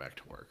wait to get back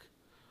to work.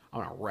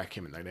 I'm going to wreck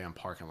him in the damn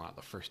parking lot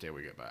the first day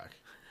we get back.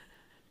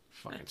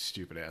 Fucking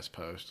stupid ass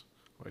post.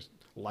 Always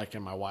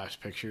liking my wife's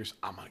pictures.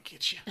 I'm going to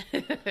get you.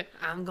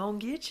 I'm gonna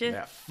get you.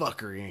 That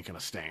fucker ain't going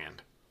to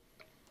stand.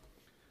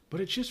 But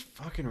it's just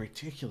fucking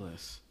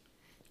ridiculous.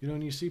 You know,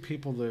 and you see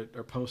people that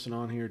are posting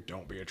on here,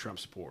 don't be a Trump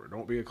supporter,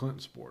 don't be a Clinton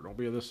supporter, don't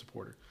be a this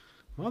supporter.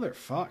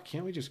 Motherfuck,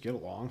 can't we just get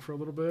along for a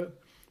little bit?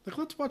 Like,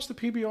 let's watch the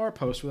PBR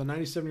post where the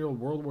 97-year-old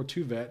World War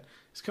II vet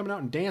is coming out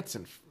and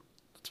dancing.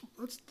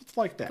 Let's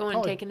like that.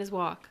 Going, taking his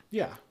walk.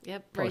 Yeah.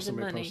 Yep, Probably raising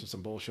somebody money. posted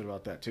some bullshit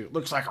about that, too.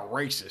 Looks like a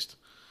racist.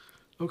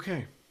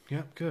 Okay.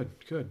 Yep, good.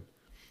 You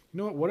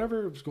know what?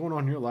 Whatever's going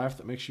on in your life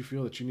that makes you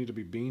feel that you need to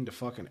be mean to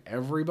fucking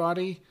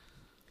everybody,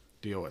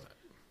 deal with it.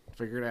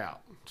 Figure it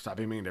out. Stop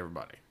being mean to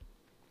everybody.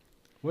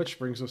 Which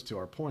brings us to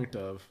our point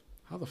of,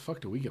 how the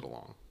fuck do we get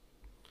along?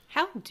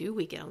 How do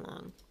we get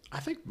along? I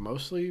think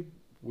mostly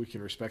we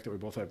can respect that we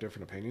both have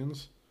different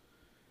opinions,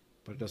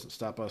 but it doesn't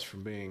stop us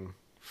from being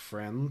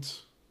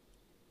friends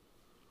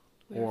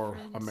or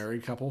a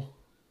married couple.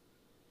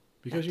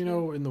 Because, you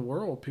know, in the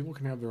world, people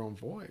can have their own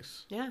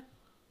voice. Yeah.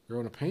 Their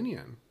own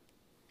opinion.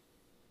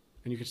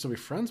 And you can still be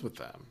friends with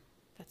them.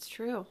 That's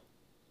true.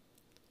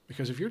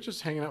 Because if you're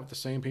just hanging out with the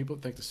same people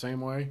that think the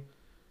same way,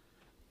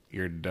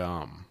 you're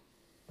dumb.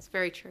 It's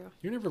very true.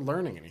 You're never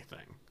learning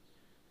anything.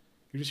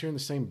 You're just hearing the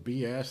same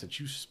BS that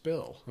you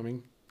spill. I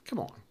mean, come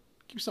on.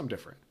 Give me something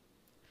different.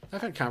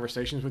 I've had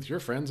conversations with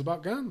your friends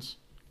about guns.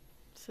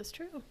 This is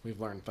true. We've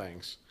learned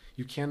things.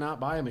 You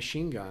cannot buy a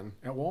machine gun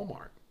at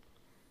Walmart.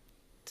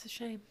 It's a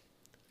shame.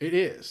 It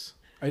is.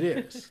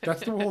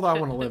 That's the world I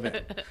want to live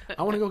in.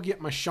 I want to go get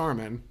my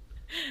Charmin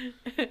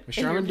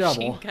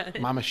double,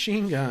 my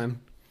machine gun,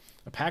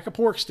 a pack of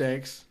pork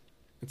steaks,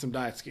 and some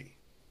diet ski.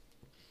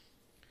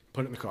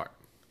 Put it in the cart.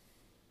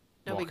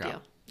 No Walk big out.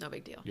 deal. No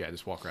big deal. Yeah,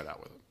 just walk right out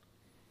with it.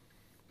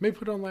 Maybe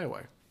put it on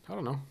layaway. I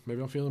don't know. Maybe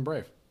I'm feeling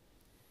brave.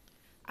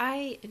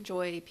 I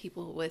enjoy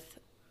people with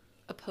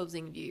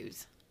opposing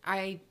views.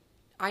 I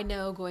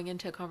know going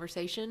into a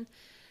conversation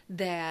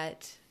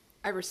that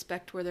I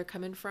respect where they're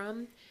coming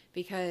from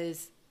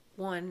because,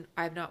 one,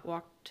 I've not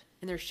walked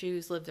in their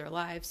shoes, lived their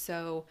lives.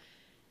 So,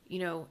 you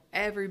know,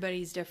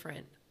 everybody's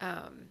different.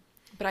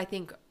 But I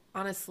think,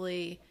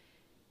 honestly,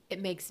 it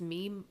makes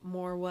me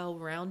more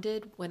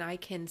well-rounded when I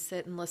can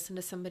sit and listen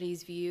to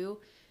somebody's view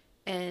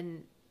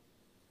and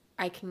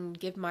I can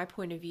give my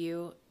point of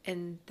view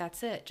and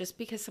that's it. Just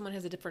because someone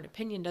has a different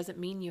opinion doesn't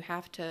mean you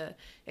have to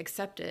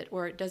accept it,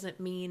 or it doesn't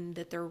mean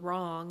that they're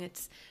wrong.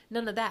 It's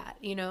none of that,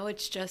 you know.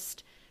 It's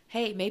just,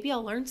 hey, maybe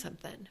I'll learn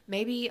something.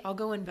 Maybe I'll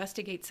go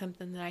investigate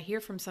something that I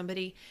hear from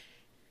somebody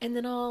and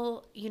then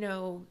I'll, you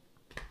know,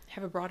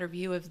 have a broader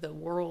view of the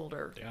world.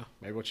 Or yeah,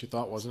 maybe what you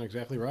thought wasn't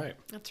exactly right.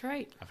 That's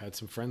right. I've had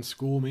some friends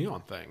school me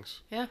on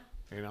things. Yeah.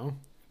 You know,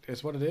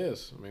 it's what it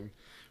is. I mean,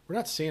 we're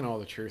not seeing all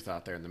the truth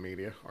out there in the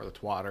media or the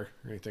twatter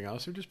or anything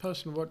else. We're just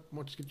posting what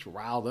gets you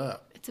riled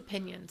up. It's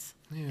opinions.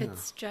 Yeah.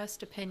 It's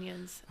just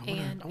opinions. I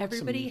want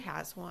everybody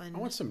has one. I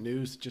want some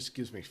news that just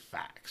gives me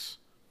facts.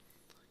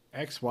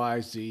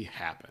 XYZ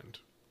happened.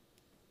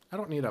 I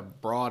don't need a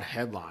broad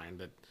headline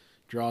that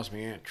draws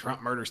me in.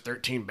 Trump murders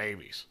 13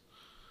 babies.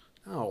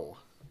 No.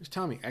 Just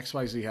tell me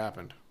XYZ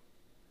happened.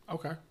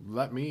 Okay.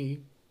 Let me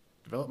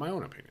develop my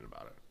own opinion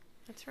about it.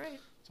 That's right.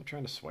 It's not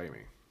trying to sway me.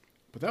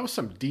 But that was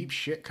some deep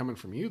shit coming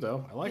from you,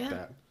 though. I like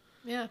that.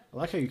 Yeah. I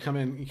like how you come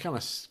in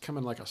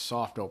like a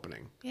soft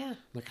opening. Yeah.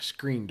 Like a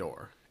screen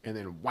door. And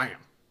then wham.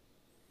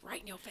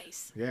 Right in your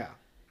face. Yeah.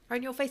 Right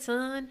in your face,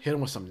 son. Hit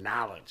them with some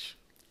knowledge.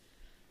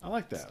 I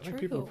like that. I think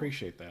people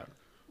appreciate that.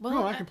 Well,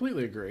 no, I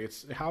completely agree.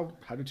 It's how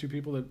do two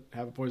people that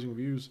have opposing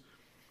views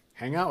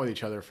hang out with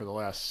each other for the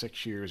last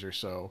 6 years or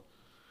so?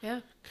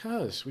 Yeah.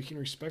 Because we can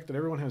respect that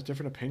everyone has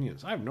different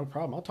opinions. I have no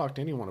problem. I'll talk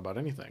to anyone about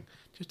anything.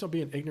 Just don't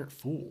be an ignorant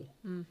fool.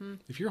 Mm-hmm.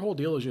 If your whole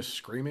deal is just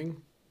screaming,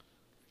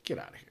 get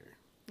out of here.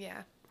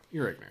 Yeah.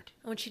 You're ignorant.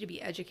 I want you to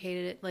be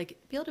educated, like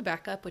be able to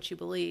back up what you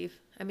believe.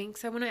 I mean,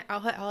 because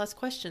I'll ask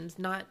questions,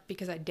 not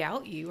because I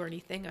doubt you or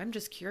anything. I'm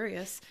just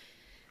curious.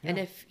 Yeah. And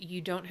if you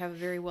don't have a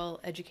very well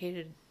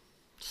educated,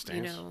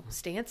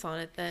 stance on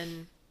it,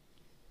 then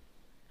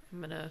I'm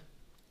gonna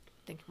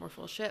think you're more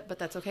full of shit. But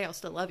that's okay. I'll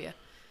still love you.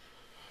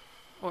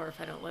 Or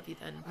if I don't love you,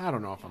 then I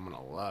don't know if I'm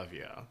gonna love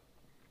you.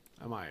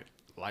 I might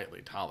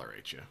lightly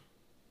tolerate you.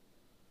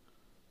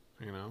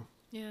 You know?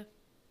 Yeah.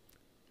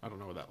 I don't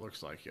know what that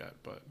looks like yet,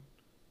 but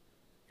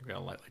you gotta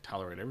lightly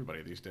tolerate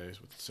everybody these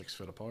days with 6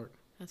 foot apart.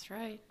 That's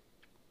right.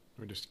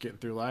 We're just getting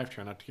through life,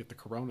 trying not to get the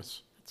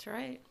coronas. That's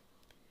right.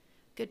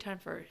 Good time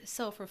for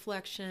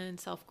self-reflection,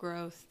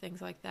 self-growth, things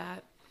like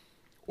that.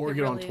 Or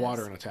get on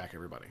Twitter and attack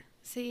everybody.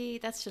 See,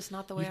 that's just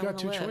not the way I want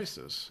to live. You've got 2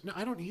 choices. No,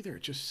 I don't either.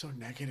 It's just so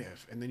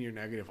negative. And then you're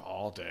negative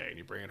all day, and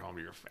you bring it home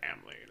to your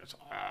family, and it's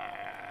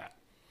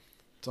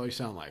That's all you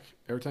sound like.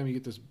 Every time you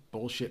get this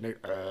bullshit,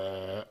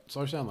 that's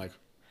all you sound like.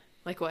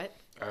 Like what?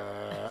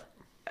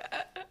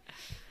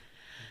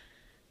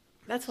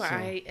 That's why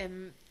I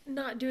am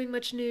not doing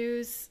much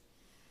news,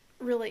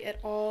 really, at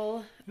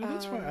all. You know,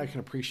 that's why I can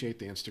appreciate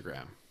the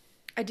Instagram.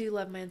 I do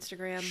love my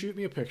Instagram. Shoot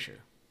me a picture.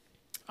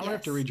 I don't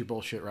have to read your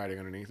bullshit writing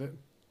underneath it.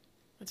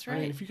 That's right. I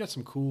mean, if you got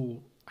some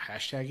cool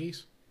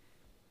hashtaggies,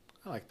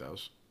 I like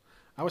those.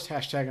 I was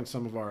hashtagging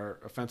some of our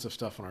offensive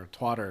stuff on our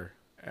Twitter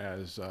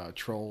as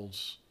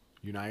Trolls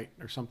Unite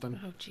or something.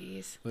 Oh,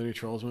 jeez. The new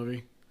Trolls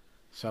movie.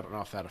 So I don't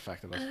know if that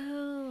affected us.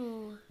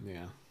 Oh.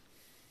 Yeah.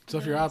 So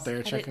if you're out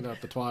there, check it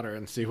out the Twitter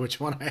and see which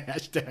one I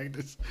hashtagged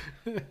as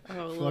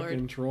Oh, fucking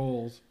Lord.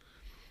 Trolls.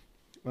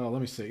 Well, let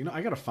me see. You know,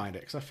 I got to find it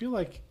because I feel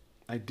like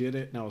I did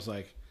it and I was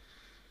like,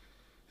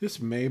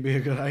 this may be a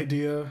good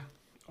idea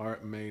or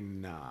it may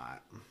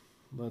not.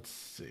 Let's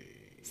see.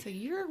 So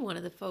you're one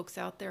of the folks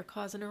out there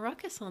causing a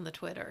ruckus on the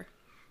Twitter.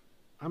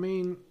 I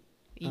mean,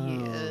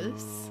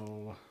 Yes.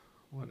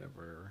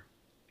 Whatever.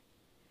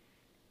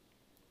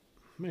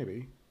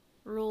 Maybe.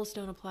 Rules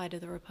don't apply to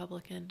the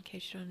Republican, in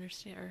case you don't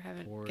understand or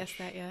haven't guessed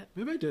that yet.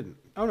 Maybe I didn't.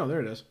 Oh, no,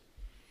 there it is.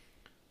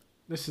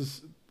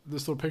 This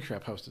little picture I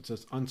posted. It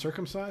says,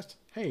 uncircumcised?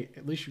 Hey,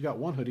 at least you got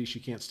one hoodie she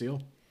can't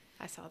steal.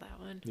 I saw that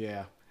one.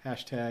 Yeah.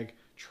 Hashtag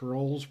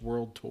Trolls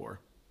World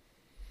Tour.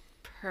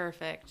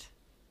 Perfect.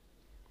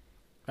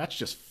 That's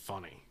just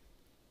funny.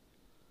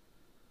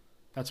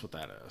 That's what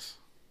that is.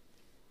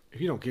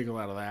 If you don't giggle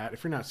out of that,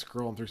 if you're not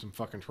scrolling through some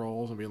fucking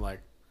trolls and being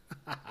like,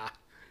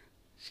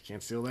 she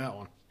can't steal that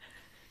one.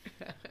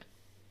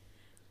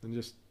 Then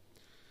just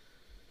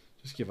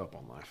give up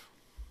on life.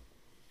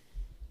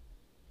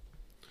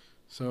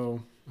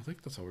 So, I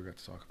think that's all we got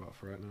to talk about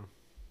for right now.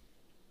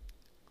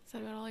 Is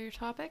that about all your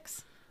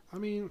topics? I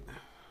mean,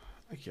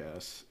 I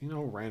guess. You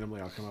know, randomly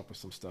I'll come up with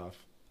some stuff.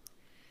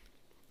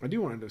 I do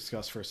want to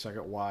discuss for a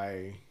second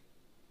why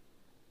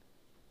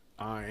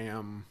I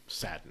am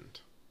saddened.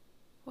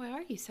 Why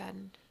are you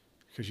saddened?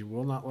 Because you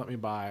will not let me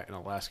buy an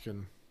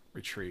Alaskan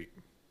retreat.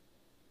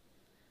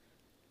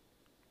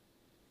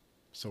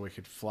 So we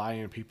could fly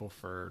in people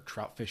for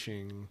trout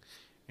fishing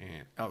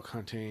and elk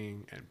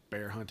hunting and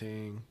bear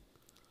hunting.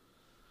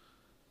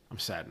 I'm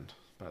saddened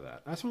by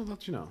that. I just want to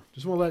let you know.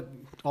 Just want to let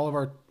all of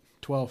our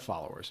 12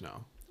 followers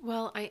know.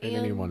 Well, And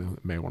anyone who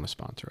may want to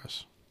sponsor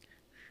us.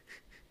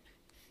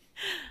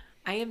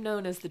 I am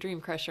known as the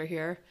dream crusher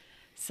here.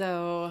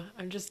 So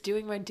I'm just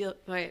doing my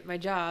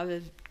job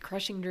of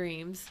crushing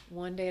dreams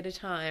one day at a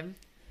time.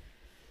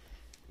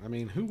 I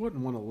mean, who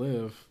wouldn't want to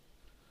live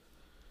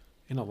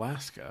in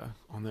Alaska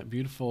on that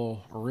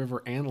beautiful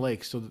river and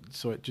lake? So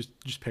it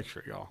just picture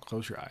it, y'all.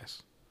 Close your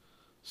eyes.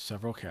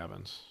 Several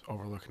cabins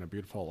overlooking a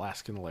beautiful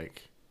Alaskan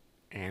lake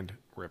and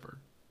river.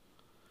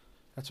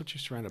 That's what you're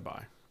surrounded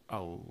by.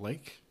 A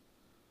lake,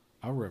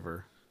 a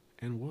river,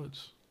 and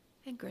woods.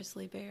 And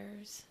grizzly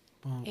bears.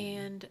 Well,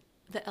 And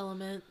the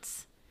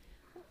elements.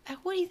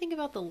 What do you think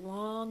about the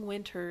long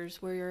winters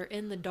where you're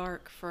in the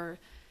dark for,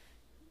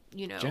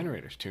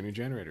 generators. 2 new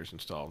generators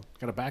installed.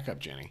 Got a backup,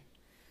 Jenny.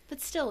 But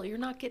still, you're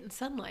not getting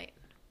sunlight.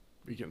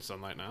 You getting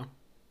sunlight now?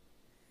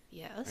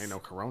 Yes. Ain't no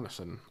Coronas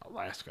in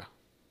Alaska.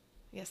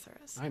 Yes, there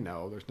is. I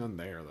know. There's none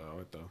there, though,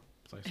 at the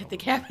place. At over the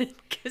there. cabin,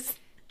 because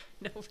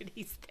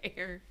nobody's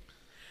there.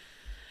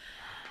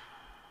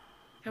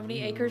 How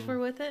many acres were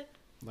with it?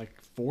 Like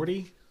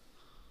 40?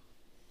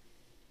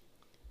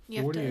 You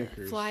have 40 to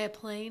acres. fly a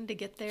plane to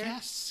get there?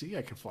 Yes, see,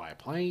 I can fly a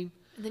plane.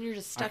 And then you're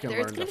just I stuck can there.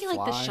 It's learn going to to be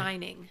like The fly.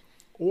 Shining.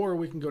 Or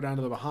we can go down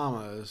to the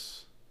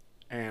Bahamas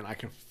and I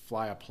can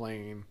fly a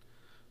plane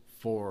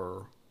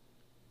for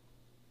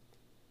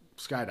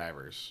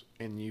skydivers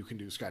and you can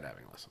do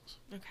skydiving lessons.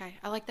 Okay.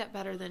 I like that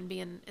better than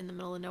being in the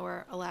middle of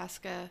nowhere,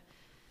 Alaska,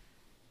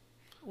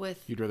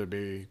 with... You'd rather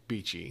be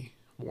beachy,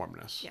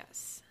 warmness.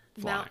 Yes.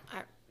 Flying.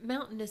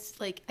 Mountainous,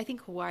 like, I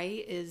think Hawaii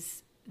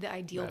is the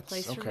ideal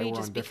place for me. We're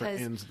Just on different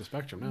because ends of the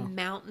spectrum now.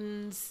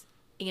 mountains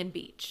and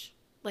beach.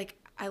 Like,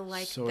 I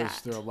like So that.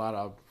 is there a lot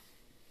of...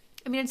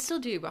 I mean, I'd still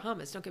do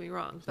Bahamas, don't get me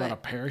wrong. Is there But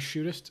a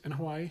parachutist in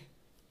Hawaii?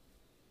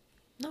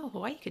 no,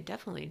 Hawaii could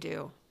definitely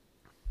do.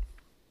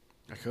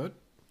 I could?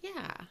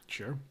 Yeah.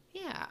 Sure.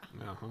 Yeah.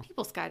 Uh-huh.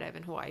 People skydive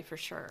in Hawaii for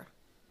sure.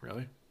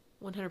 Really?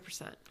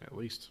 100%. At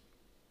least.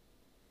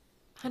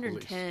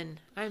 110.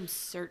 I'm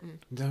certain.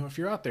 Now, if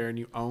you're out there and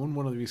you own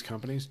one of these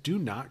companies, do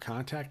not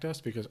contact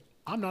us because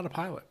I'm not a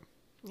pilot.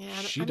 Yeah.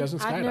 She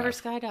doesn't I've never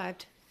skydive.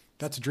 skydived.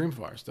 That's a dream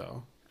of ours,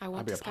 though. I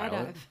want I'd be to a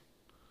pilot. skydive.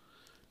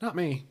 Not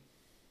me.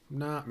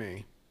 Not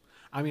me.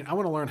 I mean, I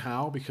want to learn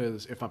how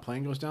because if my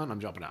plane goes down,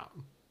 I'm jumping out.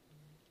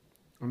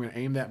 I'm going to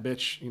aim that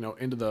bitch,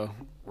 into the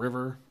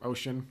river,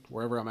 ocean,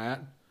 wherever I'm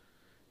at,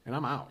 and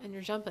I'm out. And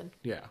you're jumping.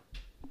 Yeah.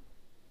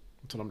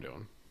 That's what I'm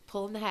doing.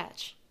 Pulling the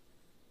hatch.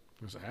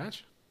 There's a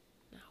hatch?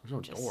 No. There's no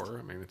just door.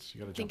 I mean, you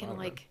got to jump thinking out of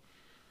like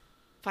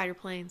fighter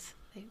planes.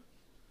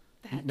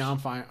 The hatch. it. Now I'm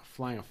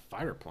flying a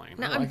fighter plane.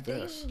 No, I like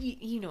this.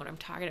 You know what I'm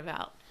talking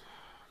about.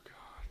 Oh,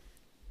 God.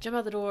 Jump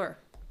out the door.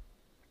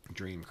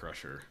 Dream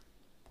crusher.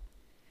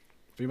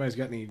 If anybody's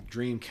got any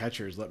dream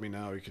catchers, let me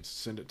know. You could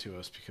send it to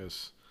us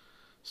because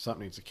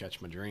something needs to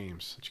catch my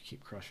dreams that you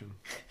keep crushing.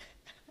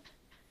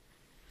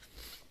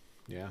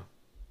 Yeah.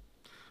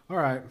 All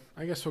right.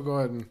 I guess we'll go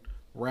ahead and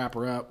wrap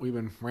her up. We've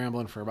been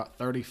rambling for about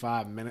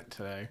 35 minutes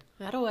today.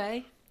 That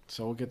away.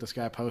 So we'll get this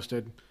guy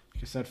posted.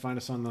 Like I said, find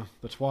us on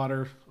the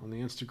Twitter, on the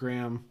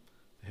Instagram,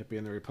 the Hippie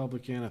and the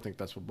Republican. I think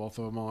that's what both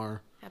of them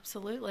are.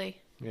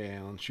 Absolutely. Yeah,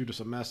 and shoot us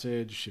a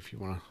message if you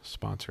want to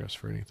sponsor us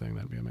for anything.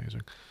 That'd be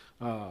amazing.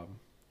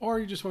 Or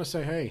you just want to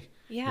say, hey,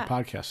 Yeah. your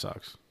podcast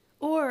sucks.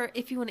 Or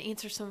if you want to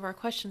answer some of our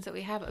questions that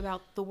we have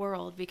about the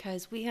world,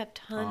 because we have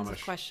tons of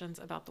Amish. questions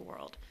about the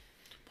world.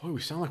 Boy,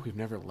 we sound like we've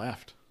never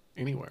left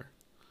anywhere.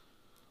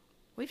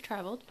 We've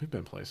traveled. We've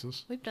been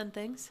places. We've done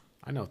things.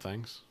 I know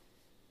things.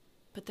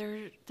 But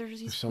there's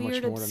these so much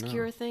weird, more to know.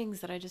 obscure things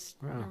that I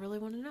Yeah. really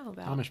want to know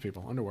about. Amish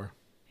people, underwear.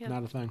 Yeah.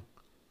 Not a thing.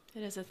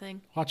 It is a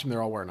thing. Watch them,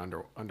 they're all wearing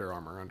Under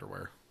Armour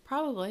underwear.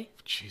 Probably.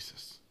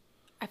 Jesus.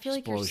 I feel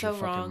like Just you're blows so your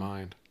fucking wrong.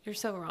 mind. You're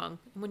so wrong.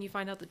 When you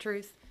find out the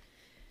truth,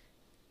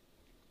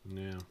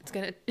 Yeah. it's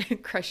going to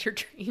crush your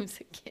dreams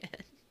again.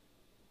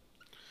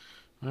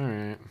 All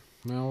right.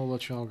 Now we'll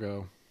let y'all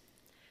go.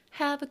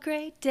 Have a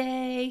great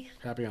day.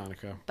 Happy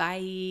Hanukkah.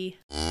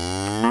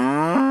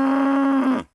 Bye.